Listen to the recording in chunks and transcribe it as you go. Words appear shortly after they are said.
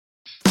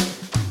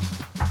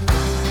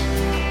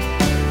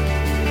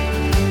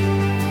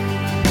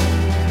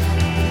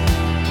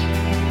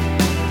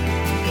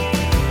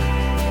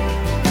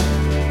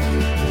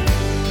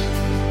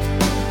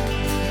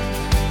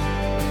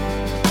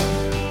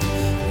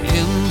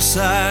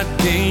inside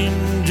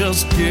game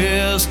just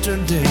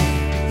yesterday.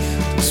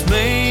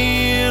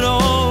 Dismayed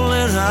all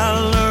that I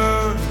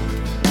learned.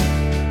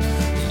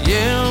 The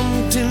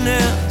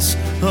emptiness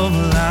of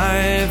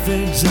life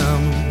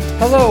examined.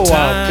 Hello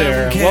out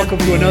there, and welcome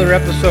to another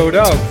episode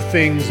of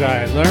Things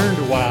I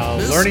Learned While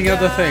Learning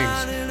Other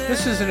Things.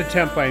 This is an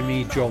attempt by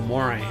me, Joe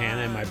Morahan,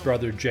 and my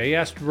brother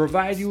J.S. to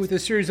provide you with a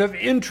series of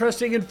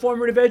interesting,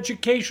 informative,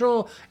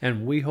 educational,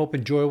 and we hope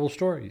enjoyable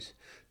stories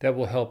that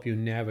will help you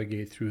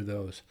navigate through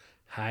those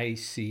high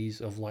seas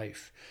of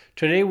life.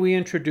 Today we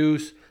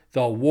introduce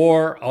the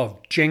War of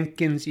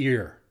Jenkins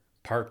Ear,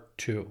 Part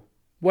 2.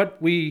 What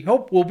we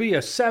hope will be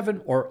a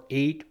 7 or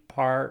 8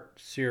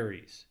 part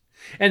series.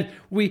 And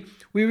we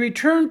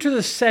return to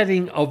the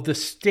setting of the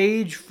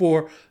stage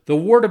for the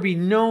war to be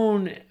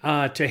known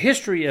to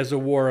history as the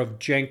War of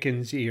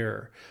Jenkins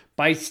Ear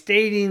by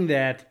stating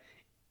that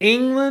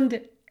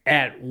England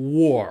at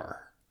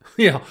war,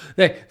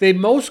 they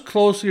most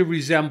closely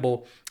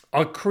resemble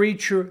a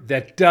creature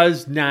that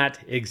does not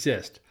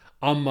exist,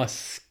 a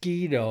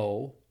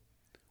mosquito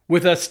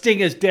with a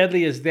sting as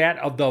deadly as that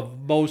of the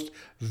most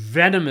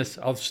venomous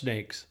of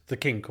snakes, the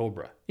king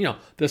cobra.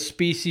 The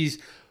species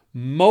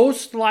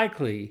most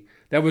likely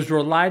that was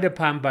relied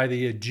upon by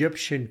the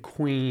Egyptian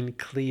queen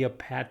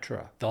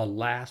Cleopatra, the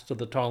last of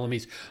the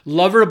Ptolemies,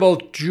 lover of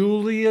both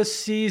Julius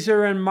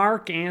Caesar and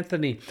Mark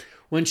Antony,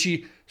 when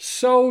she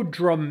so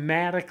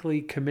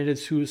dramatically committed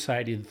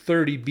suicide in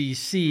 30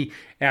 BC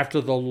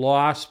after the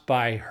loss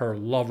by her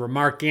lover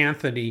Mark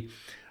Antony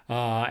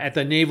at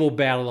the naval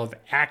battle of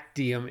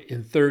Actium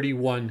in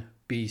 31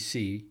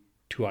 BC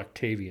to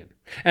Octavian.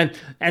 And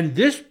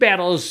this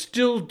battle is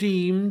still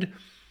deemed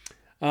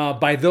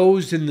by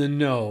those in the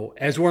know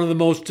as one of the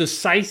most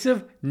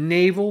decisive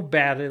naval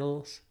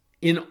battles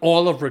in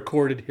all of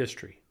recorded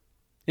history.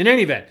 In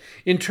any event,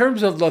 in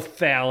terms of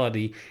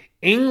lethality,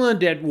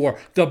 England at war,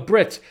 the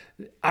Brits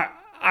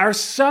are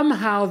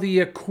somehow the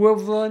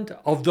equivalent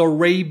of the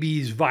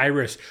rabies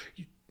virus,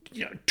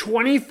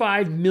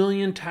 25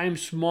 million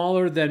times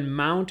smaller than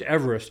Mount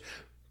Everest,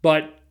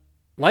 but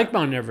like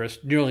Mount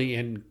Everest, nearly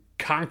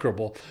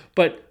inconquerable.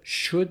 But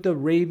should the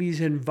rabies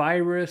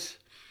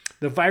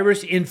the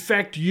virus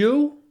infect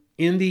you,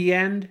 in the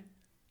end,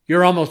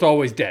 you're almost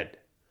always dead.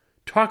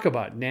 Talk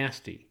about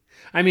nasty.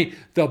 I mean,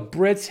 the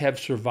Brits have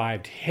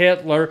survived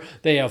Hitler.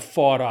 They have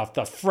fought off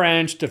the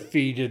French,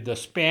 defeated the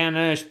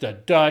Spanish, the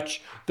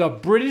Dutch. The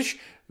British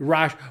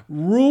Raj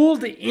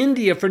ruled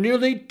India for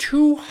nearly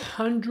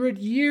 200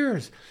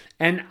 years.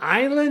 An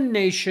island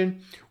nation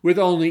with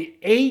only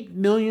 8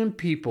 million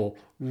people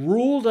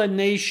ruled a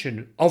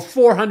nation of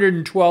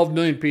 412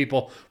 million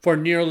people for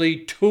nearly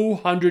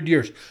 200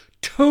 years.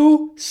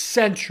 2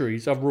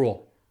 centuries of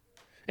rule.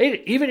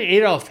 Even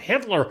Adolf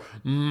Hitler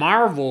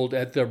marveled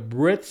at the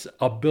Brits'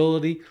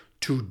 ability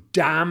to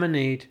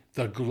dominate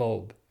the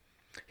globe.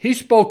 He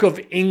spoke of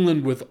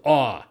England with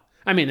awe.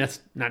 I mean,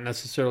 that's not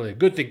necessarily a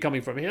good thing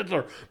coming from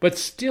Hitler, but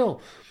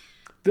still,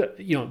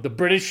 the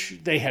British,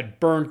 they had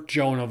burnt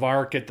Joan of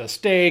Arc at the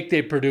stake.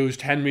 They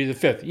produced Henry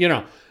V.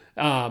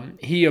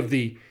 He of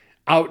the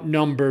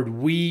outnumbered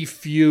we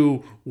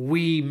few,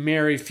 we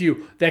marry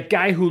few. That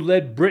guy who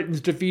led Britain's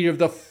defeat of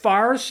the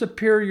far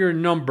superior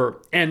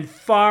number and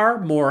far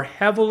more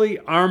heavily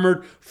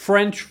armored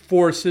French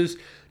forces,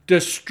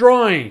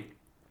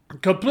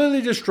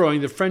 completely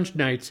destroying the French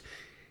knights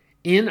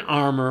in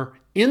armor,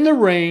 in the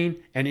rain,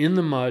 and in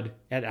the mud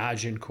at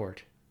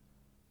Agincourt.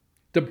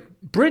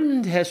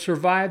 Britain has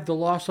survived the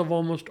loss of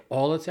almost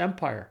all its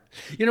empire.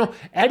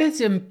 At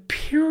its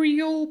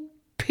imperial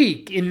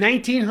peak in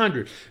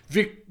 1900,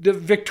 the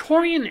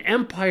Victorian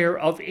Empire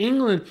of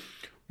England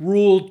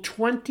ruled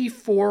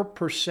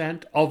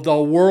 24% of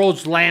the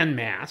world's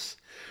landmass,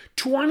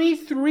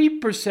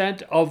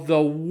 23% of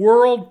the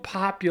world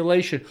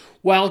population,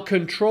 while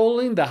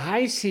controlling the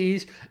high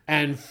seas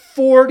and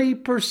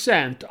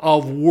 40%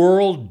 of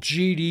world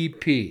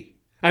GDP.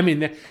 I mean,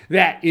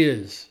 that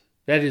is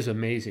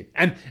amazing.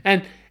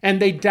 And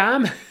they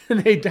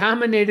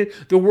dominated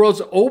the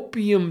world's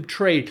opium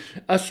trade,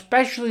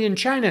 especially in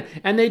China.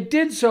 And they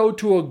did so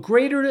to a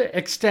greater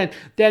extent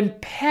than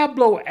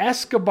Pablo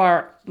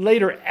Escobar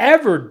later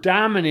ever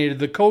dominated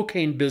the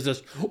cocaine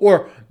business,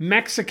 or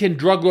Mexican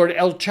drug lord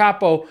El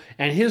Chapo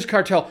and his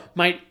cartel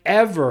might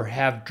ever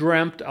have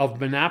dreamt of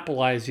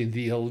monopolizing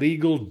the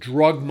illegal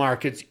drug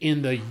markets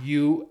in the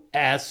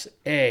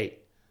USA.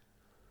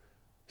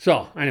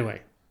 So,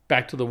 anyway,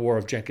 back to the War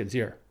of Jenkins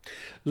Ear.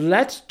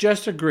 Let's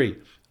just agree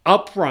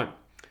up front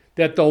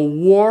that the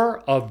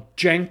War of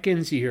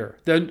Jenkins Ear,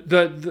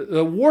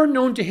 the war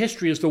known to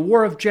history as the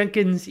War of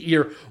Jenkins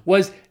Ear,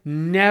 was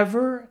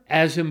never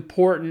as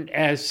important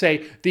as,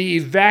 say, the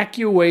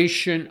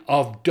evacuation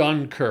of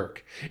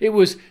Dunkirk. It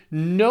was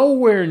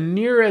nowhere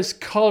near as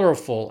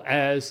colorful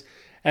as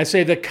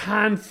say, the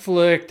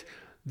conflict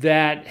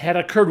that had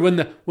occurred when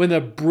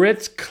the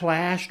Brits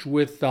clashed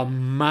with the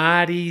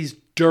Mahdi's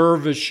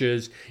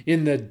dervishes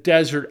in the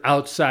desert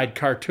outside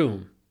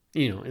Khartoum,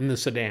 in the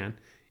Sudan,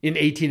 in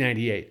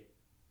 1898.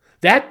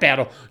 That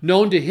battle,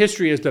 known to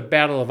history as the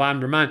Battle of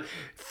Omdurman,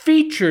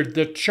 featured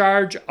the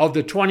charge of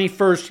the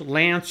 21st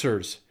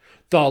Lancers,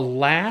 the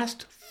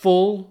last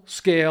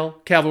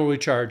full-scale cavalry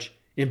charge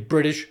in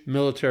British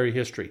military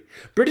history.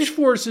 British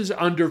forces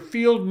under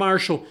Field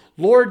Marshal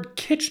Lord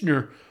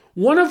Kitchener,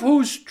 one of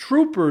whose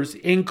troopers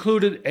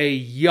included a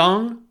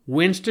young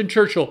Winston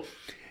Churchill,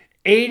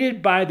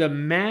 aided by the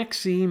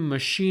Maxim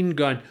machine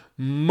gun,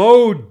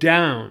 mowed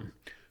down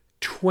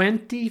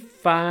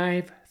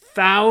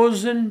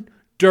 25,000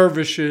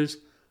 dervishes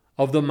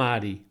of the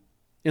Mahdi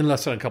in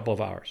less than a couple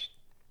of hours.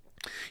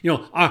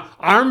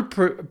 Armed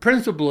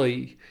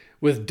principally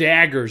with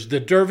daggers, the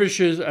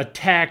dervishes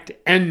attacked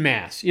en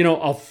masse,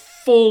 a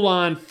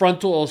full-on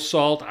frontal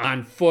assault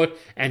on foot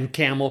and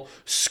camel,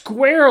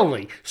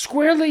 squarely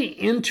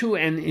into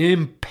an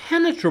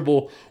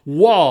impenetrable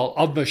wall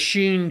of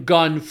machine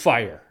gun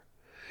fire.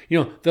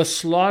 The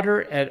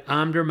slaughter at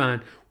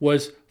Omdurman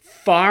was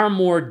far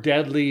more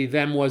deadly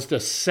than was the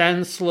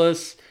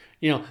senseless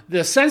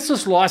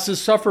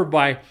losses suffered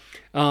by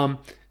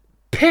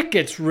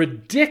Pickett's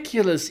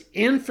ridiculous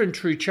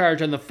infantry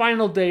charge on the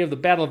final day of the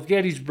Battle of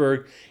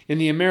Gettysburg in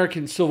the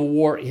American Civil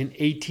War in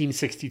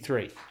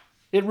 1863.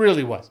 It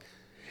really was.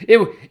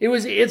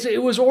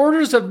 It was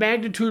orders of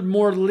magnitude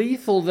more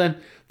lethal than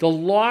the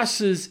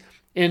losses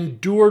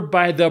endured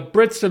by the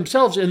Brits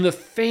themselves in the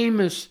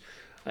famous,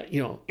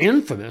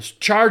 infamous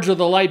Charge of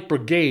the Light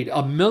Brigade,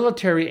 a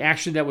military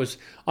action that was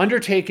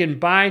undertaken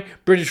by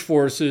British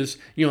forces,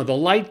 the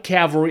light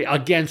cavalry,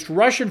 against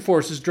Russian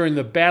forces during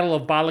the Battle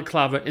of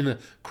Balaclava in the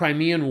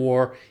Crimean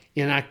War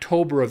in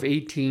October of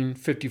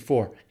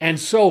 1854. And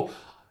so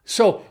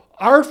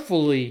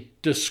artfully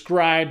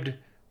described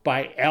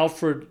by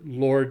Alfred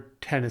Lord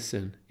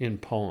Tennyson in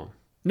poem.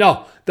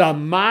 No, the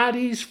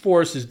Mahdi's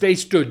forces, they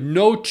stood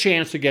no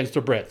chance against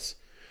the Brits.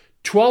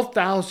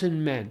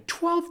 12,000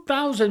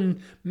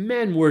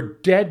 men were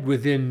dead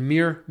within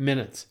mere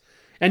minutes.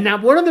 And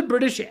not one of the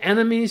British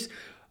enemy's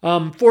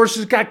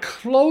forces got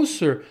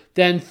closer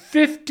than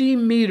 50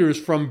 meters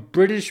from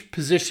British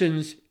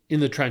positions in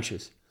the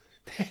trenches.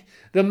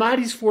 The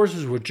Mahdi's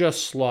forces were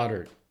just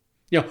slaughtered.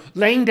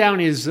 Laying down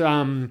his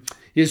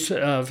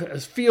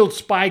field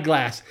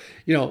spyglass,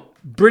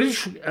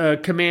 British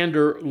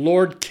commander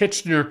Lord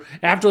Kitchener,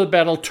 after the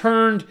battle,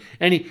 turned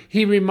and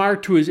he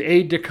remarked to his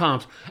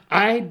aide-de-camp,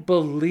 "I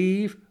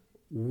believe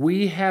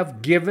we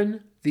have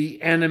given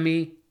the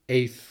enemy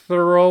a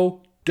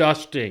thorough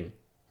dusting."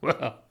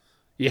 Well,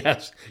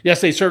 yes,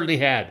 they certainly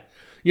had.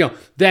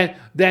 Then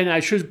I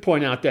should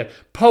point out that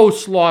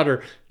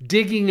post-slaughter,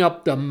 digging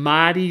up the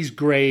Mahdi's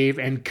grave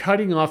and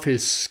cutting off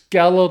his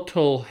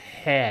skeletal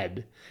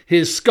head,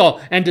 his skull,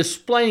 and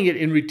displaying it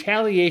in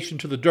retaliation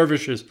to the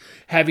dervishes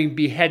having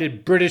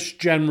beheaded British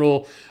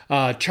General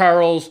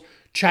Charles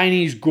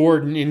Chinese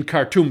Gordon in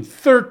Khartoum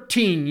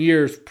 13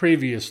 years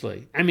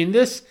previously. I mean,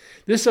 this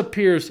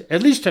appears,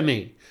 at least to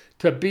me,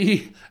 to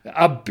be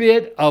a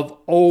bit of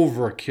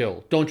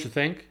overkill, don't you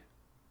think?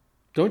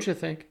 Don't you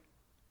think?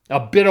 A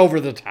bit over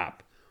the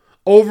top.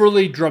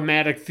 Overly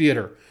dramatic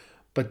theater.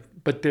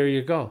 But there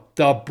you go.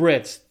 The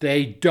Brits,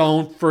 they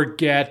don't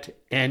forget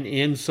an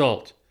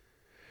insult.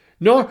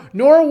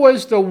 Nor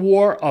was the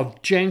War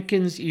of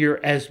Jenkins Ear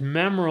as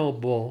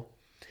memorable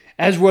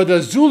as were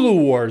the Zulu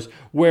Wars,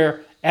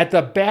 where at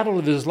the Battle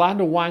of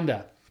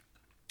Islandawanda,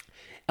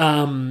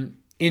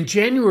 in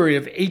January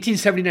of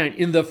 1879,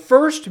 in the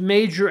first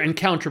major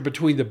encounter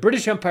between the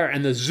British Empire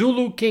and the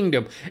Zulu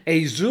Kingdom,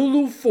 a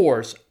Zulu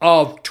force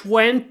of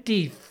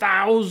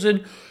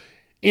 20,000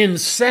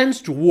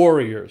 incensed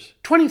warriors,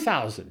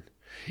 20,000,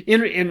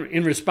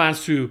 in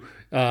response to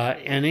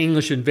an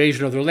English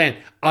invasion of their land,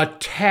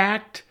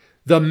 attacked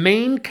the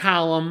main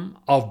column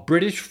of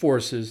British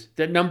forces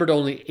that numbered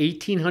only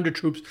 1,800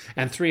 troops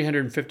and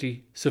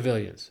 350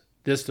 civilians.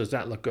 This does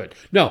not look good.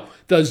 No,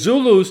 the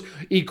Zulus,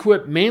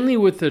 equipped mainly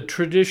with the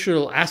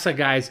traditional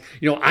assagais,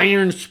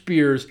 iron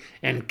spears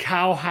and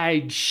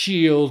cowhide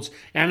shields,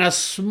 and a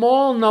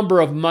small number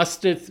of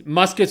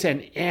muskets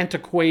and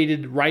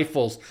antiquated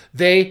rifles,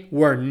 they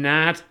were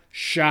not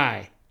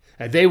shy.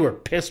 They were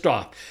pissed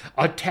off,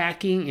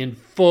 attacking in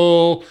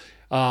full,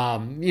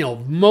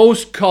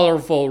 most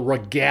colorful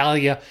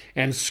regalia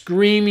and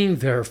screaming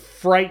their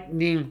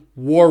frightening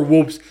war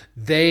whoops.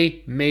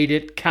 They made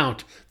it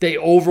count. They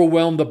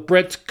overwhelmed the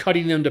Brits,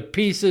 cutting them to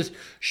pieces,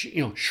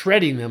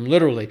 shredding them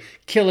literally,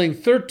 killing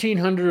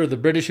 1,300 of the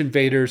British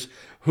invaders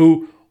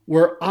who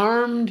were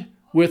armed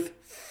with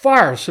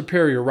far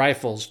superior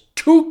rifles,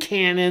 2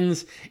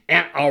 cannons,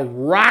 and a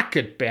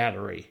rocket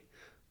battery.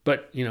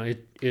 But,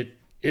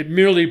 it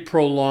merely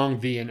prolonged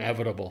the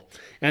inevitable.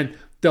 And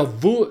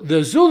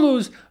the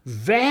Zulus'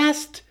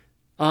 vast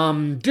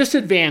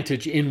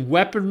disadvantage in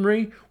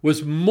weaponry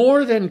was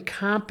more than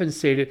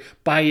compensated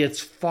by its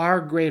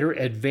far greater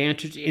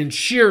advantage in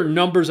sheer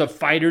numbers of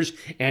fighters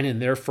and in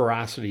their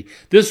ferocity.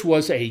 This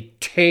was a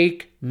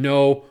take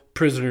no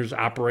prisoners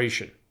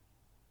operation.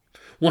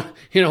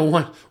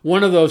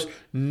 One of those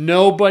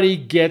nobody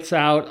gets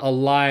out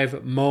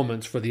alive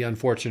moments for the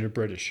unfortunate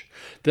British.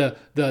 The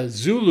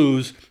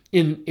Zulus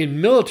in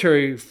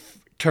military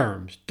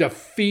terms,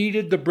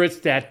 defeated the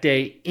Brits that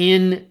day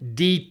in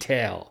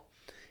detail.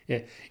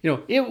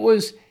 It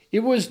was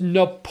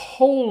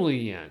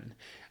Napoleon.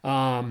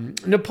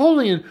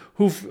 Napoleon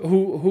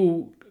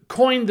who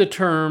coined the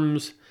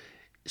terms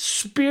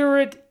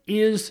 "spirit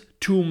is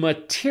to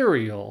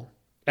material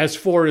as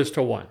 4 is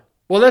to 1."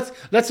 Well,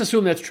 let's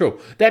assume that's true.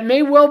 That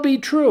may well be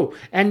true,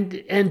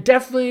 and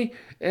definitely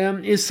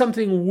is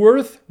something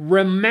worth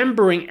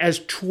remembering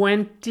as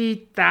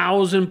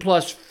 20,000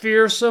 plus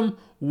fearsome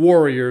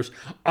warriors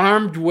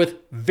armed with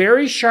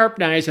very sharp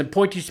knives and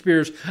pointy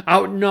spears,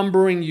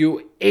 outnumbering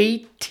you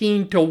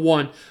 18 to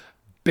 1,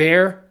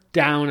 bear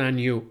down on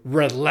you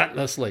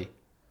relentlessly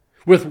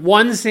with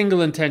one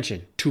single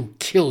intention: to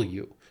kill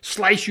you,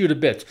 slice you to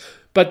bits.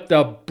 But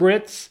the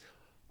Brits,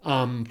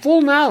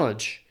 full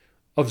knowledge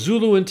of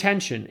Zulu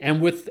intention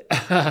and with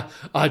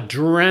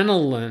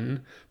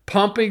adrenaline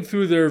pumping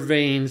through their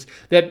veins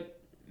that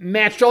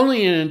matched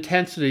only in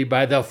intensity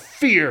by the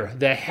fear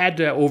that had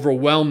to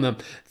overwhelm them,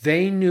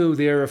 they knew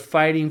they were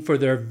fighting for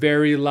their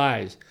very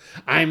lives.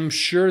 I'm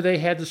sure they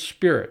had the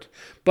spirit,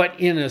 but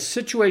in a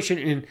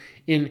situation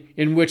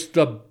in which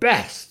the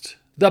best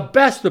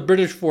the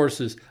British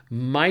forces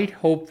might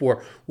hope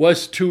for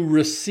was to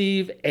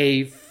receive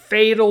a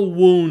fatal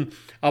wound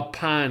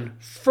upon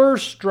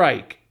first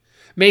strike,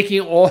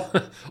 making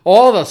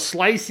all the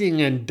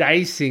slicing and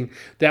dicing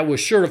that was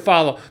sure to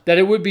follow, that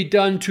it would be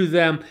done to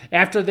them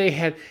after they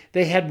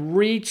had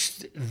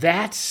reached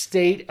that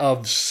state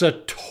of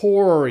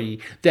satori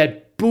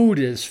that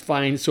Buddhists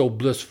find so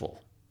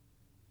blissful.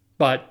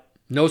 But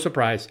no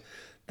surprise,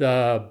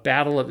 the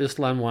Battle of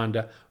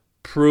Islandwanda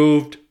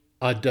proved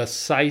a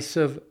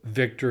decisive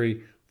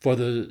victory for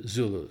the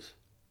Zulus.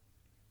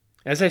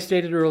 As I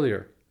stated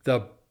earlier,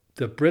 the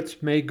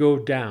Brits may go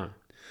down,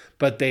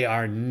 but they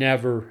are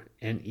never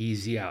an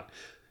easy out.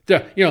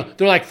 They're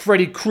like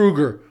Freddy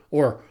Krueger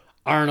or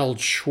Arnold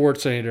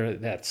Schwarzenegger,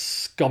 that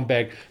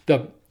scumbag.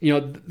 The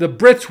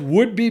Brits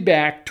would be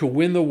back to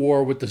win the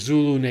war with the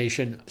Zulu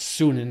nation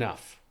soon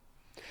enough.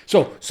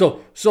 So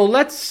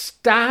let's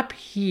stop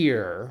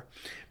here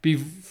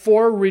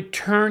before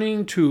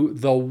returning to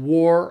the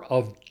War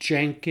of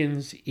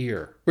Jenkins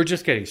Ear. We're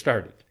just getting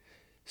started.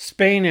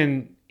 Spain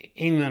and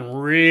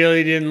England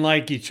really didn't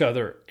like each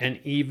other, and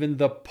even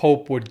the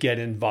Pope would get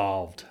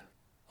involved.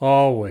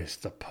 Always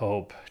the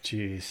Pope,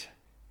 geez.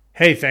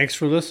 Hey, thanks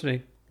for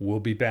listening. We'll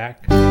be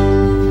back.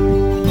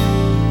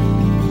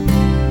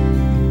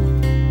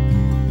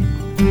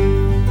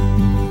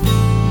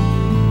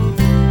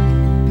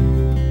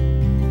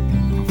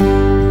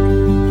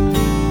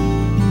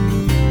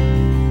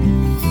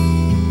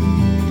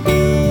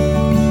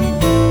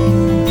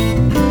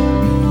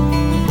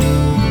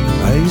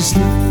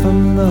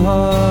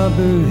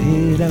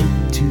 Head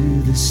out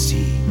to the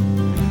sea,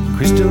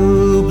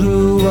 crystal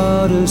blue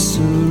water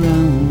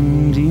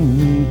surrounding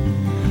me.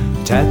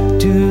 Tap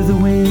to the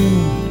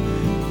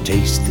wind,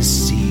 taste the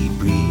sea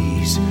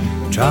breeze,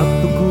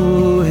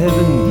 tropical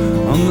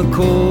heaven on the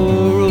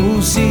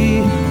coral sea.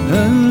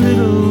 A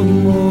little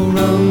more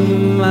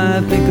rum,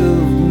 I think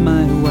of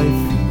my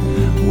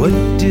wife. What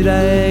did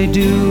I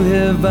do?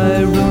 Have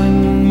I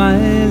ruined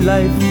my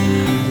life?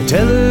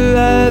 Tell her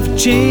I've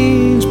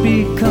changed,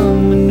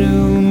 become a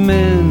new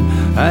man.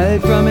 I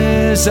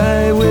promise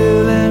I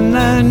will, and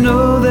I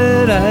know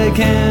that I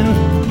can.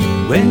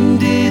 When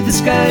did the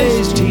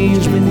skies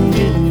change? When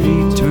did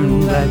we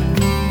turn black?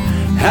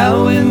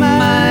 How am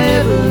I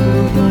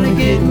ever gonna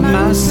get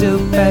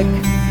myself back?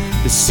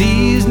 The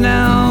sea is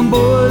now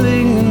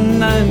boiling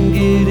and I'm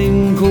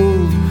getting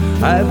cold.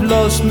 I've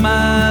lost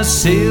my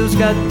sails,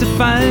 got to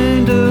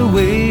find a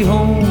way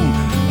home.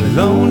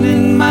 Alone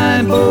in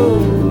my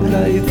boat,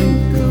 I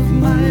think of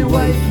my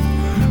wife.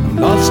 I'm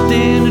lost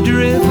in a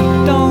drift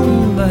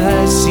on the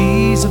high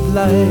seas of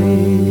life.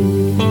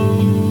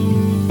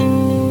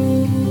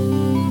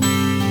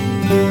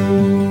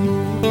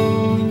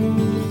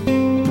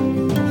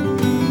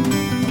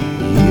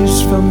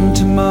 Years from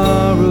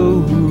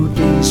tomorrow,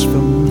 days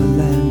from the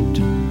land.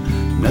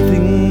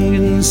 Nothing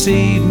can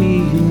save me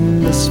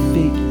unless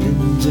fate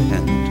lends a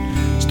hand.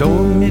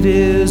 Storm it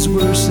is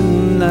worse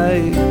and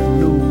I've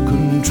no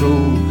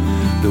control.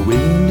 The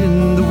wind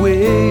and the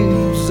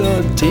waves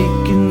are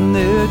taking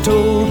their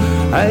toll.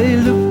 I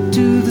look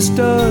to the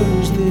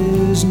stars,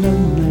 there's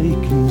none I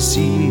can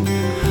see.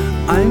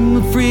 I'm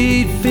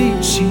afraid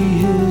fate, she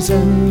has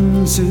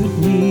answered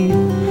me.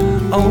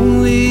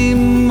 Only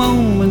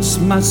moments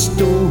my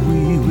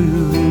story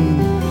will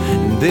end.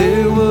 And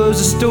there was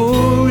a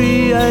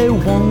story I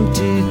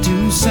wanted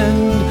to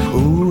send.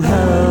 Oh,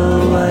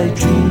 how I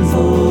dream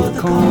for the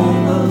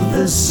calm of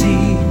the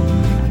sea.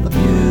 A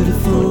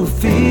beautiful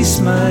face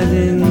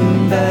smiling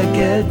back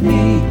at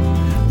me.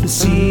 The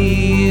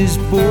sea is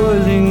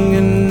boiling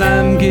and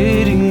I'm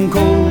getting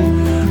cold.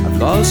 I've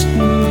lost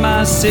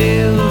my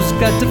sails,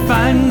 got to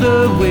find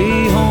a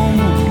way home.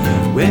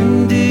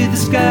 When did the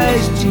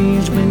skies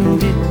change? When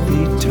did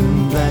they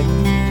turn black?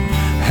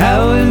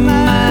 How am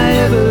I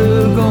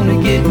ever gonna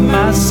get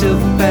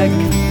myself back?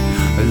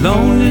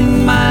 Alone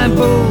in my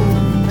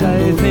boat,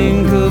 I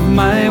think of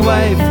my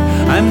wife.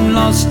 I'm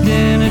lost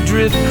in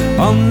adrift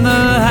on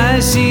the high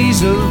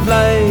seas of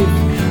life.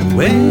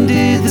 When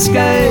did the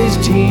skies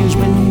change?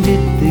 When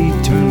did they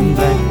turn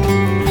black?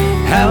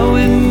 How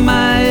am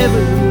I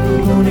ever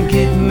gonna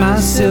get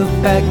myself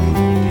back?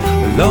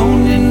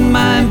 Alone in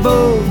my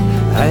boat,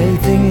 I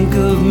think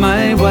of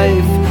my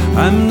wife.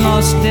 I'm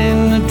lost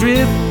in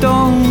adrift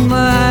on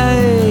the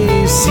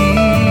high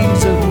seas.